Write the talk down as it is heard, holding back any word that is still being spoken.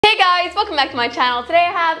guys, welcome back to my channel. Today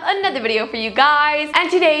I have another video for you guys,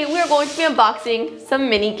 and today we are going to be unboxing some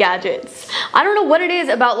mini gadgets. I don't know what it is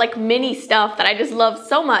about like mini stuff that I just love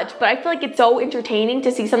so much, but I feel like it's so entertaining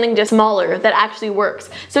to see something just smaller that actually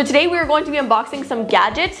works. So today we are going to be unboxing some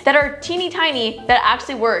gadgets that are teeny tiny that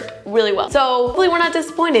actually work really well. So hopefully we're not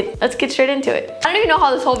disappointed. Let's get straight into it. I don't even know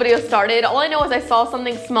how this whole video started. All I know is I saw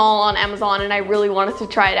something small on Amazon and I really wanted to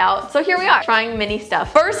try it out. So here we are, trying mini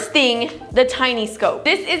stuff. First thing, the Tiny Scope.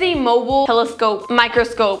 This is a mobile telescope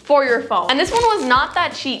microscope for your phone. And this one was not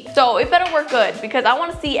that cheap, so it better work good because I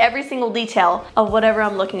want to see every single detail of whatever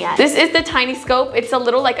I'm looking at. This is the Tiny Scope. It's a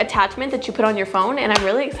little like attachment that you put on your phone, and I'm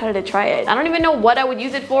really excited to try it. I don't even know what I would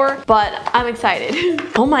use it for, but I'm excited.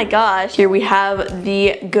 Oh my gosh, here we have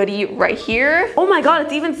the goodie right here. Oh my god,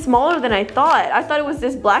 it's even smaller than I thought. I thought it was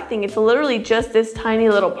this black thing. It's literally just this tiny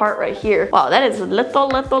little part right here. Wow, that is little.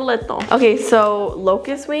 Okay, so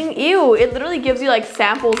locust wing. Ew, it literally gives you like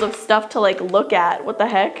samples of stuff to like look at. What the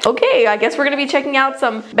heck? Okay, I guess we're gonna be checking out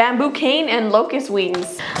some bamboo cane and locust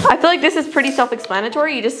wings. I feel like this is pretty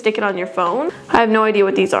self-explanatory. You just stick it on your phone. I have no idea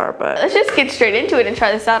what these are, but let's just get straight into it and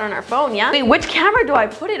try this out on our phone, yeah? Wait, which camera do I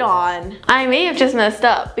put it on? I may have just messed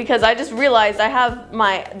up because I just realized I have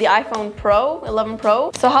the iPhone Pro, 11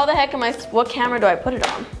 Pro. So how the heck what camera do I put it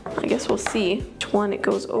on? I guess we'll see which one it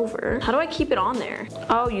goes over. How do I keep it on there?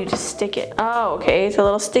 Oh, you just stick it. Oh, okay, it's a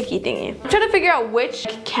little sticky thingy. I'm trying to figure out which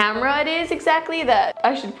camera it is exactly that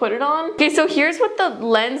I should put it on. Okay, so here's what the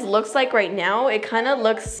lens looks like right now. It kind of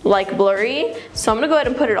looks like blurry. So I'm gonna go ahead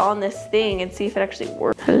and put it on this thing and see if it actually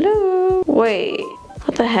works. Hello? Wait,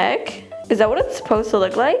 what the heck? Is that what it's supposed to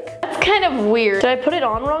look like? That's kind of weird. Did I put it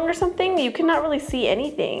on wrong or something? You cannot really see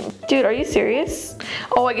anything. Dude, are you serious?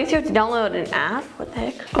 Oh, I guess you have to download an app? What the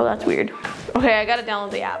heck? Oh, that's weird. Okay, I gotta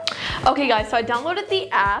download the app. Okay guys, so I downloaded the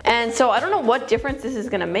app, and so I don't know what difference this is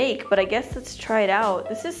gonna make, but I guess let's try it out.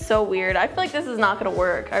 This is so weird. I feel like this is not gonna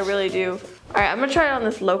work. I really do. All right, I'm gonna try it on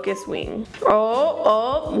this locust wing.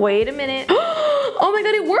 Oh, wait a minute. Oh my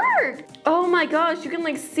god, it worked! Oh my gosh, you can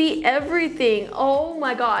like see everything. Oh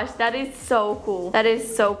my gosh, that is so cool. That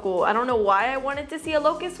is so cool. I don't know why I wanted to see a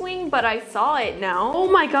locust wing, but I saw it now.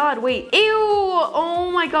 Oh my god, wait. Ew!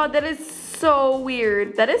 Oh my god, that is so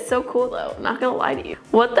weird. That is so cool though, I'm not gonna lie to you.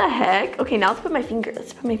 What the heck? Okay, now let's put my finger.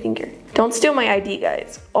 Let's put my finger. Don't steal my ID,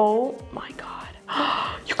 guys. Oh my god.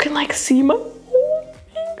 You can like see my whole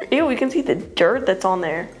finger. Ew, you can see the dirt that's on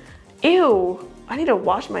there. Ew. I need to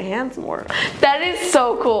wash my hands more. That is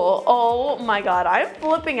so cool. Oh my god, I'm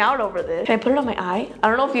flipping out over this. Can I put it on my eye? I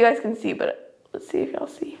don't know if you guys can see, but let's see if y'all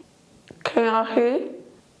see. Can y'all see?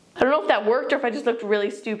 I don't know if that worked or if I just looked really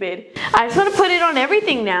stupid. I just want to put it on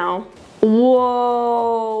everything now.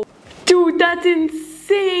 Whoa. Dude, that's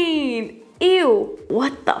insane. Ew,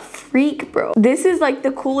 what the freak, bro? This is like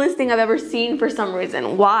the coolest thing I've ever seen for some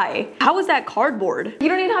reason. Why? How is that cardboard? You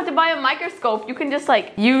don't even have to buy a microscope. You can just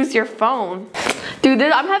like use your phone. Dude,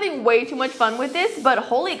 I'm having way too much fun with this, but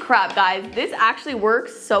holy crap, guys, this actually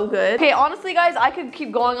works so good. Okay, honestly, guys, I could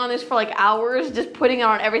keep going on this for like hours, just putting it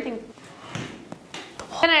on everything.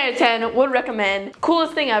 10 out of 10, would recommend.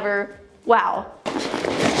 Coolest thing ever. Wow.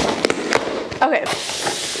 Okay.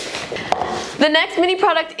 The next mini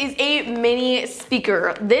product is a mini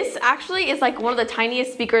speaker. This actually is like one of the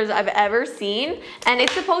tiniest speakers I've ever seen, and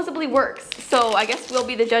it supposedly works. So I guess we'll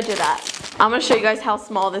be the judge of that. I'm gonna show you guys how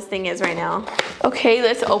small this thing is right now. Okay,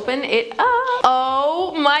 let's open it up.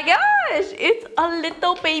 Oh my gosh, it's a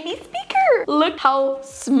little baby speaker. Look how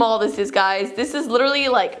small this is, guys. This is literally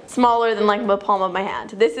like smaller than like the palm of my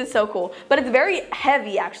hand. This is so cool, but it's very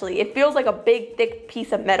heavy actually. It feels like a big, thick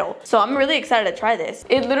piece of metal. So I'm really excited to try this.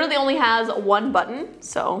 It literally only has one button,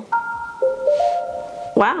 so.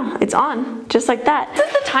 Wow, it's on, just like that. This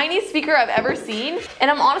is the tiniest speaker I've ever seen,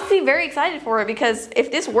 and I'm honestly very excited for it because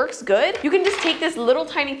if this works good, you can just take this little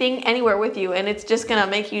tiny thing anywhere with you, and it's just gonna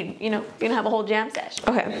make you, you're gonna have a whole jam sesh.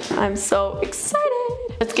 Okay, I'm so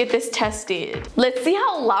excited. Let's get this tested. Let's see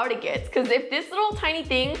how loud it gets, because if this little tiny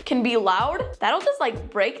thing can be loud, that'll just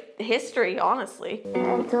like break history, honestly.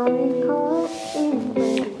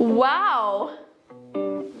 Wow.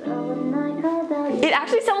 It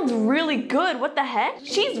actually sounds really good. What the heck?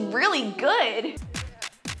 She's really good.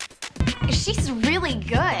 She's really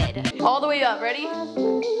good. All the way up. Ready?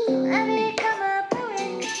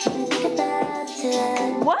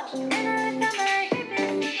 What?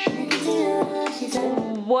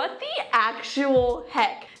 What the actual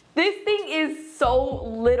heck? This thing is so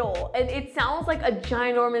little, and it sounds like a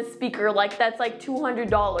ginormous speaker, like that's like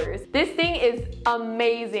 $200. This thing is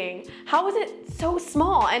amazing. How is it so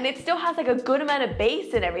small? And it still has like a good amount of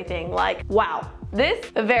bass and everything. Like, wow. This,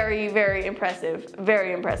 very, very impressive.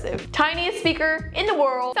 Very impressive. Tiniest speaker in the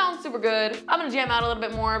world. Sounds super good. I'm gonna jam out a little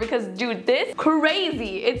bit more because, dude, this,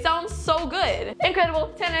 crazy. It sounds so good.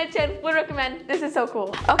 Incredible, 10 out of 10, would recommend. This is so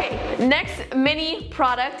cool. Okay, next mini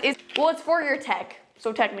product is, well, it's for your tech.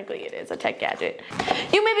 So technically it is a tech gadget.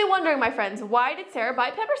 You may be wondering, my friends, why did Sarah buy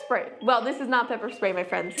pepper spray? Well, this is not pepper spray, my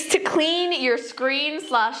friends. It's to clean your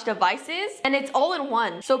screen/devices, and it's all in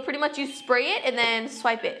one. So pretty much you spray it and then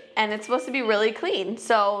swipe it, and it's supposed to be really clean.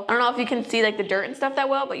 So I don't know if you can see like the dirt and stuff that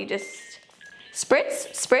well, but you just spritz,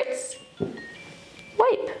 spritz,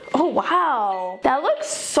 wipe. Oh, wow. That looks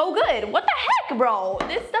so good. What the heck, bro?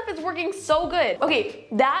 This stuff is working so good. Okay,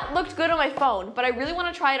 that looked good on my phone, but I really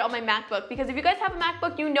want to try it on my MacBook because if you guys have a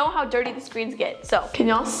MacBook, you know how dirty the screens get. So, can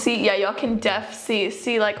y'all see? Yeah, y'all can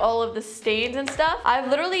see like all of the stains and stuff. I've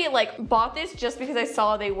literally like bought this just because I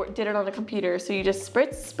saw they did it on the computer. So you just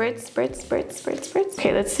spritz, spritz, spritz, spritz, spritz, spritz.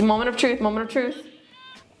 Okay, let's see. Moment of truth, moment of truth.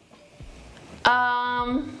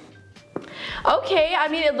 Okay, I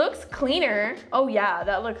mean, it looks cleaner. Oh yeah,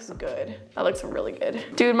 that looks good. That looks really good.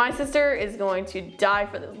 Dude, my sister is going to die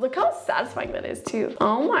for this. Look how satisfying that is too.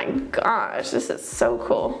 Oh my gosh, this is so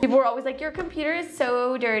cool. People were always like, your computer is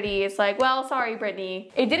so dirty. It's like, well, sorry,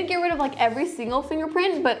 Brittany. It didn't get rid of like every single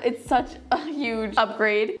fingerprint, but it's such a huge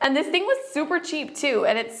upgrade. And this thing was super cheap too,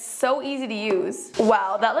 and it's so easy to use.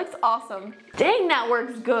 Wow, that looks awesome. Dang, that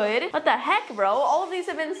works good. What the heck, bro? All of these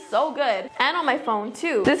have been so good. And on my phone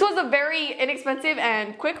too. This was a very inexpensive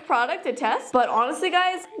and quick product to test, but honestly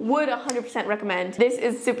guys, would 100% recommend. This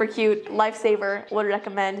is super cute, lifesaver, would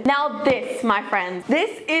recommend. Now this, my friends,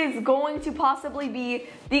 this is going to possibly be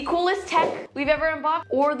the coolest tech we've ever unboxed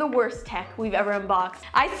or the worst tech we've ever unboxed.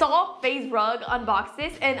 I saw FaZe Rug unbox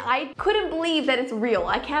this and I couldn't believe that it's real.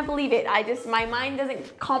 I can't believe it. My mind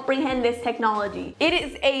doesn't comprehend this technology. It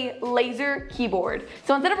is a laser keyboard.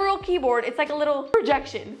 So instead of a real keyboard, it's like a little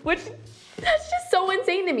projection, which that's just so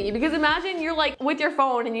insane to me because imagine you're like with your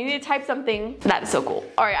phone and you need to type something. That is so cool.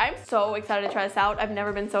 All right, I'm so excited to try this out. I've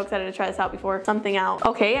never been so excited to try this out before. Something out.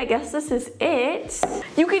 Okay, I guess this is it.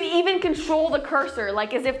 You can even control the cursor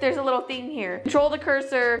like as if there's a little thing here. Control the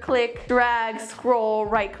cursor, click, drag, scroll,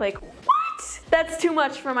 right click. What? That's too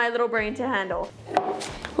much for my little brain to handle.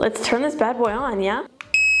 Let's turn this bad boy on, yeah?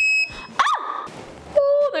 Ah!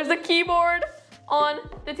 Oh, there's a keyboard on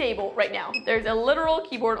the table right now. There's a literal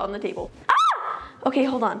keyboard on the table. Ah! Okay,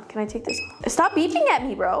 hold on. Can I take this off? Stop beeping at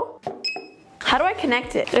me, bro. How do I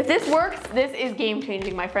connect it? If this works, this is game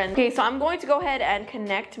changing, my friend. Okay, so I'm going to go ahead and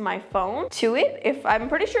connect my phone to it. I'm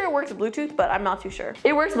pretty sure it works Bluetooth, but I'm not too sure.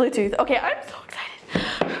 It works Bluetooth. Okay, I'm so excited.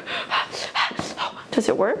 Does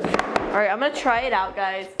it work? All right, I'm gonna try it out,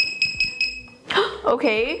 guys.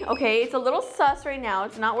 Okay, it's a little sus right now.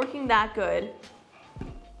 It's not working that good.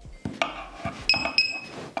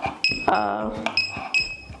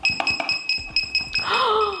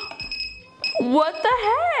 What the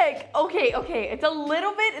heck? Okay, it's a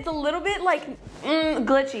little bit like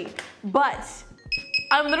glitchy, but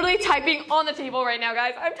I'm literally typing on the table right now,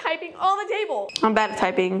 guys. I'm typing on the table. I'm bad at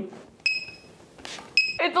typing.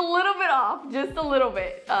 It's a little bit off, just a little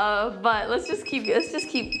bit, but let's just keep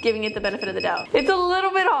giving it the benefit of the doubt. It's a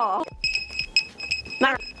little bit off.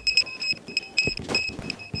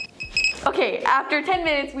 Okay, after 10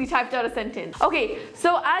 minutes, we typed out a sentence. Okay,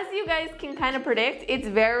 so as you guys can kind of predict, it's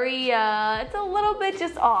very, it's a little bit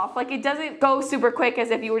just off. Like it doesn't go super quick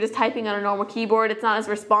as if you were just typing on a normal keyboard. It's not as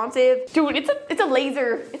responsive. Dude, it's a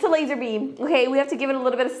laser beam. Okay, we have to give it a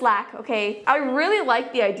little bit of slack, okay? I really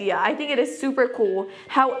like the idea. I think it is super cool.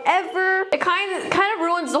 However, it kind of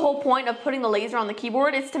ruins the whole point of putting the laser on the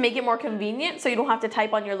keyboard. It's to make it more convenient so you don't have to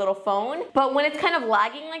type on your little phone. But when it's kind of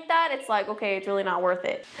lagging like that, it's like, okay, it's really not worth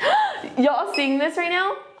it. Y'all seeing this right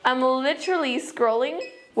now? I'm literally scrolling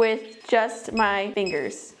with just my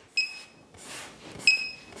fingers.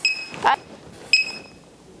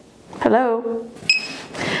 Hello?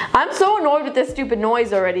 I'm so annoyed with this stupid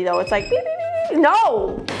noise already though. It's like beep, beep, beep.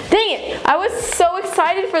 No! Dang it! I was so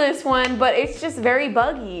excited for this one, but it's just very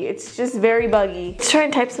buggy. It's just very buggy. Let's try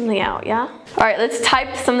and type something out, yeah? Alright, let's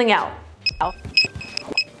type something out.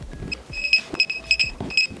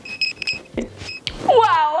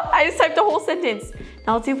 Wow, I just typed the whole sentence.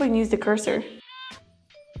 Now let's see if we can use the cursor.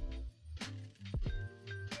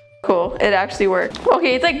 Cool, it actually worked.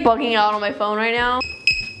 Okay, it's like bugging out on my phone right now.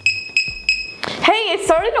 Hey, it's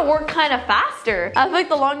starting to work kind of faster. I feel like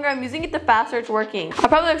the longer I'm using it, the faster it's working. I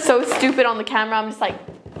probably look so stupid on the camera. I'm just like...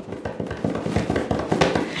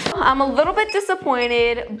 I'm a little bit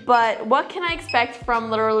disappointed, but what can I expect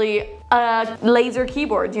from literally a laser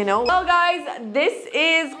keyboard, you know? Well guys, this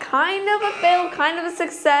is kind of a fail, kind of a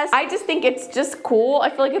success. I just think it's just cool. I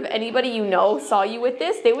feel like if anybody you know saw you with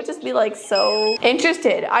this, they would just be like so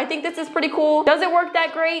interested. I think this is pretty cool. Does it work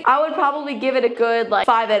that great? I would probably give it a good like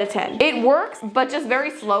 5 out of 10. It works, but just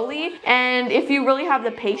very slowly. And if you really have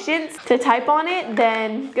the patience to type on it,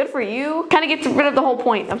 then good for you. Kind of gets rid of the whole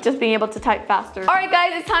point of just being able to type faster. All right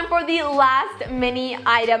guys, it's time for the last mini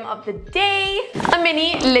item of the day. A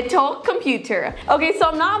mini little computer. Okay, so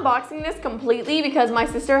I'm not unboxing this completely because my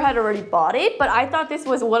sister had already bought it, but I thought this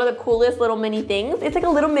was one of the coolest little mini things. It's like a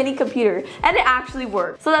little mini computer and it actually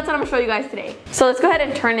works. So that's what I'm gonna show you guys today. So let's go ahead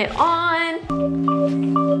and turn it on.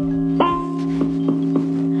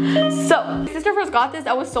 So, my sister first got this,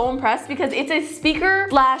 I was so impressed because it's a speaker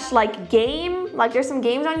slash like game, like there's some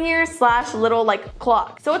games on here, slash little like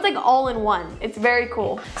clock. So it's like all in one. It's very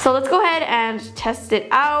cool. So let's go ahead and test it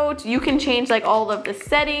out. You can change like all of the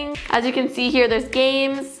settings. As you can see here, there's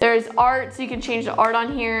games, there's art, so you can change the art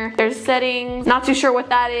on here. There's settings, not too sure what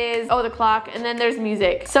that is. Oh, the clock, and then there's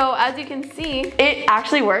music. So as you can see, it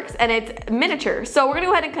actually works and it's miniature. So we're gonna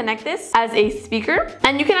go ahead and connect this as a speaker,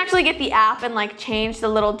 and you can actually get the app and like change the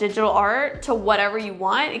little digital art to whatever you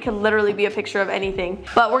want. It can literally be a picture of anything.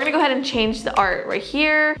 But we're gonna go ahead and change the art right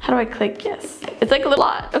here. How do I click? Yes. It's like a little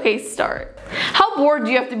lot. Okay, start. How bored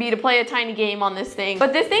do you have to be to play a tiny game on this thing?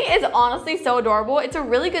 But this thing is honestly so adorable. It's a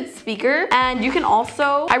really good speaker, and you can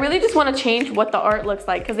also, I really just want to change what the art looks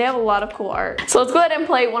like because they have a lot of cool art. So let's go ahead and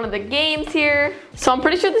play one of the games here. So I'm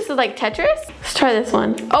pretty sure this is like Tetris. Let's try this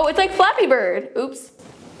one. Oh, it's like Flappy Bird. Oops.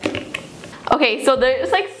 Okay, so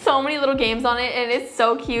there's like so many little games on it and it's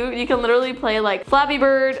so cute. You can literally play like Flappy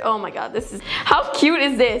Bird. Oh my god, this is, how cute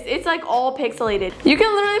is this? It's like all pixelated. You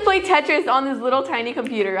can literally play Tetris on this little tiny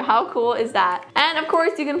computer. How cool is that? And of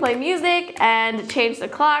course you can play music and change the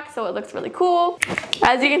clock so it looks really cool.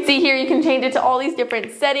 As you can see here, you can change it to all these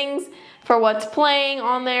different settings for what's playing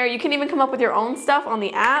on there. You can even come up with your own stuff on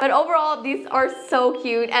the app. But overall, these are so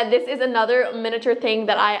cute, and this is another miniature thing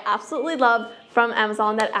that I absolutely love from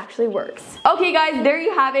Amazon that actually works. Okay guys, there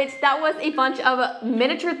you have it. That was a bunch of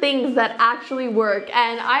miniature things that actually work,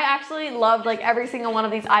 and I actually loved like every single one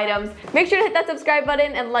of these items. Make sure to hit that subscribe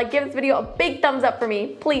button and like give this video a big thumbs up for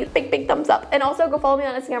me. Please, big thumbs up. And also go follow me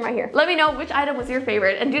on Instagram right here. Let me know which item was your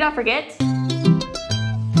favorite, and do not forget,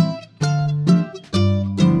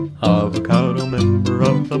 Avocado Member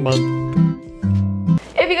of the Month.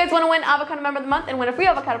 if you guys want to win Avocado Member of the Month and win a free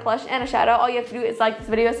avocado plush and a shout out, all you have to do is like this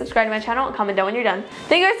video, subscribe to my channel, and comment down when you're done.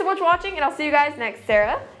 Thank you guys so much for watching, and I'll see you guys next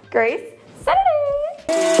Sarah Grace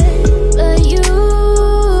Saturday.